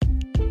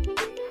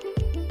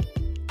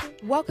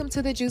Welcome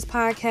to the Juice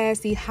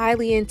Podcast, the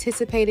highly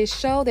anticipated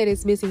show that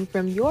is missing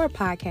from your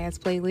podcast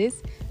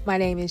playlist. My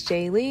name is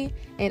Jay Lee,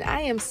 and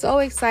I am so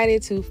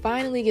excited to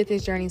finally get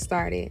this journey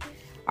started.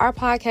 Our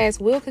podcast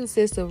will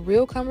consist of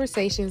real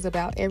conversations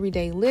about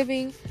everyday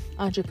living,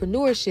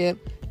 entrepreneurship,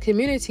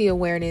 community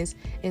awareness,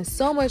 and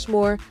so much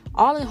more,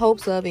 all in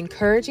hopes of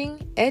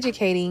encouraging,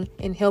 educating,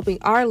 and helping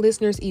our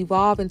listeners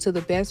evolve into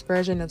the best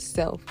version of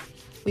self.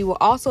 We will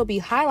also be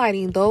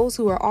highlighting those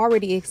who are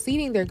already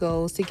exceeding their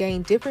goals to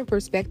gain different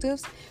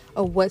perspectives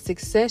of what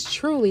success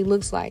truly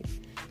looks like.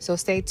 So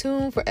stay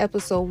tuned for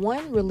episode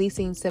 1,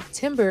 releasing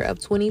September of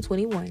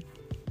 2021.